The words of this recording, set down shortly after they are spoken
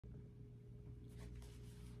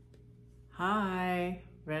Hi,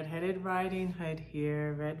 Redheaded Riding Hood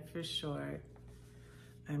here, red for short.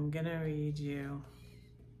 I'm gonna read you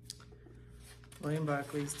William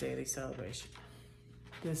Barclay's Daily Celebration.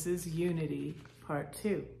 This is Unity, Part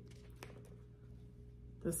 2.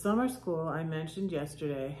 The summer school I mentioned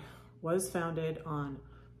yesterday was founded on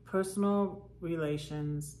personal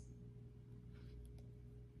relations.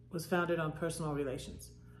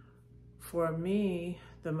 For me,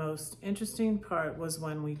 the most interesting part was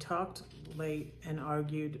when we talked late and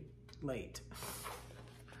argued late.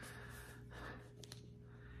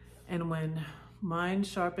 And when mine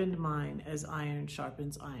sharpened mine as iron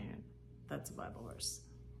sharpens iron. That's a Bible verse.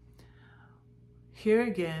 Here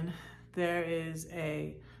again, there is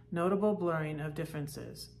a notable blurring of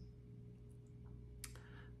differences.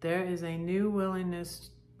 There is a new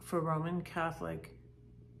willingness for the Roman Catholic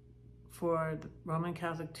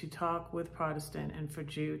to talk with Protestant and for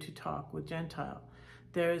Jew to talk with Gentile.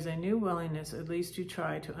 There is a new willingness at least to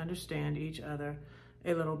try to understand each other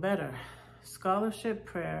a little better. Scholarship,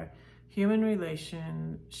 prayer, human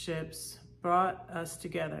relationships brought us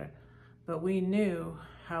together, but we knew,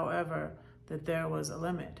 however, that there was a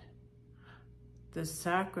limit. The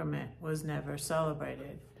sacrament was never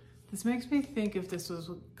celebrated. This makes me think if this was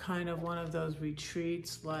kind of one of those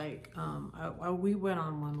retreats, like we went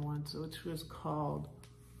on one once, which was called,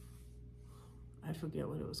 I forget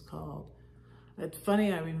what it was called. It's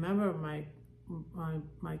funny, I remember my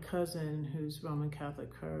cousin, who's Roman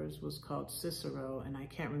Catholic, hers was called Cicero, and I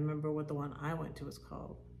can't remember what the one I went to was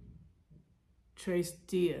called. Tres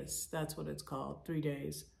Dias, that's what it's called, 3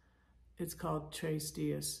 days. It's called Tres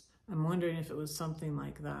Dias. I'm wondering if it was something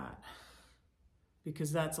like that,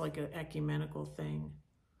 because that's like an ecumenical thing.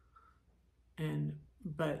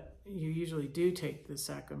 But you usually do take the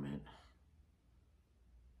sacrament.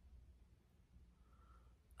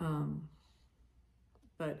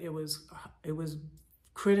 But it was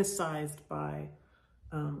criticized by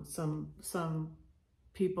some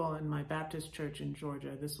people in my Baptist church in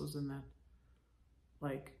Georgia. This was in the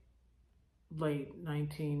late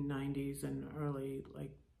 1990s and early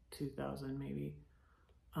 2000 maybe.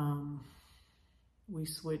 We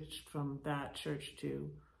switched from that church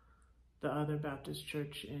to the other Baptist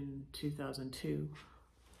church in 2002.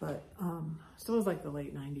 But so it was like the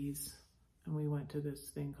late 90s, and we went to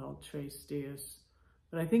this thing called Tres Dias.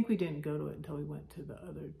 But I think we didn't go to it until we went to the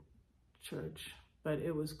other church. But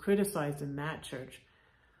it was criticized in that church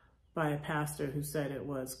by a pastor who said it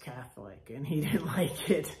was Catholic, and he didn't like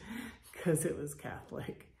it because it was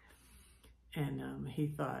Catholic. And he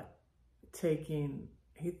thought taking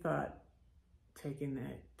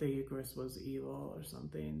the Eucharist was evil or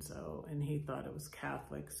something. And he thought it was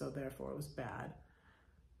Catholic, so therefore it was bad.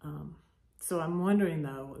 So I'm wondering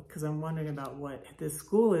though, because I'm wondering about what this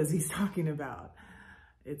school is he's talking about.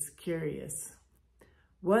 It's curious.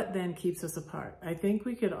 What then keeps us apart? I think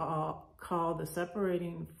we could all call the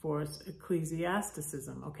separating force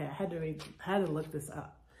ecclesiasticism. Okay, I had to look this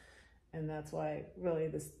up. And that's why really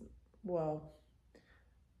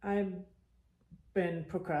I've been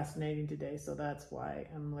procrastinating today, so that's why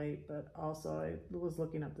I'm late. But also I was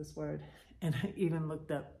looking up this word, and I even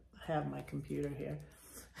looked up, I have my computer here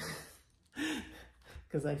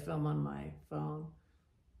because I film on my phone.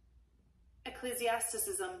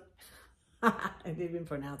 Ecclesiasticism. It even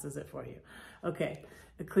pronounces it for you. Okay,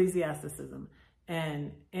 ecclesiasticism.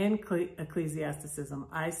 And in ecclesiasticism,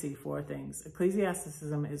 I see 4 things.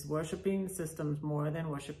 Ecclesiasticism is worshiping systems more than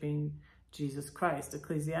worshiping Jesus Christ.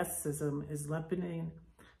 Ecclesiasticism is limiting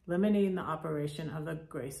the operation of the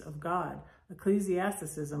grace of God.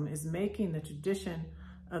 Ecclesiasticism is making the tradition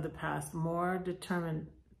of the past more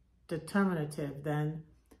determinative than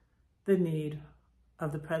the need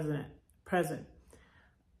of the present.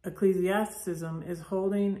 Ecclesiasticism is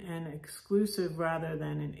holding an exclusive rather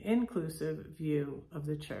than an inclusive view of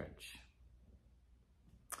the church.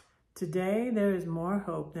 Today, there is more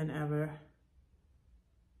hope than ever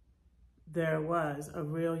there was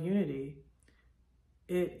of real unity.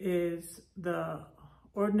 It is the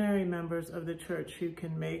ordinary members of the church who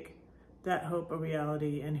can make that hope a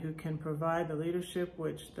reality and who can provide the leadership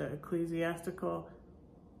which the ecclesiastical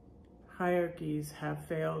hierarchies have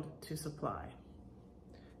failed to supply.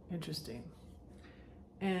 Interesting.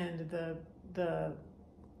 And the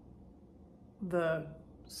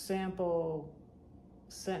sample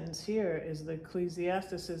sentence here is the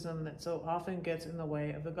ecclesiasticism that so often gets in the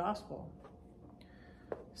way of the gospel.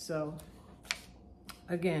 So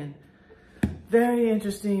again, very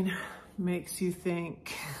interesting, makes you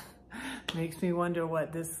think, makes me wonder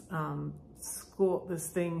what this this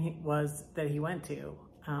thing was that he went to.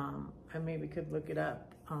 I maybe could look it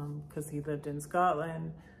up because he lived in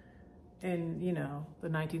Scotland in, you know, the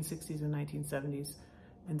 1960s and 1970s.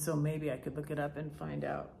 And so maybe I could look it up and find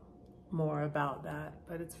out more about that.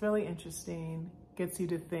 But it's really interesting, gets you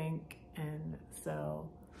to think. And so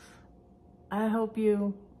I hope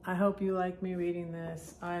you like me reading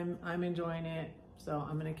this. I'm enjoying it. So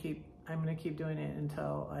I'm gonna keep doing it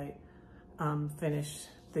until I finish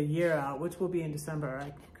the year out, which will be in December,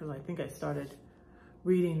 because I think I started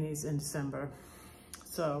reading these in December.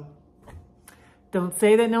 So don't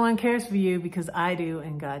say that no one cares for you, because I do,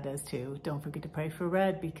 and God does too. Don't forget to pray for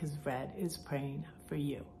Red, because Red is praying for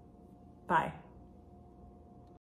you. Bye.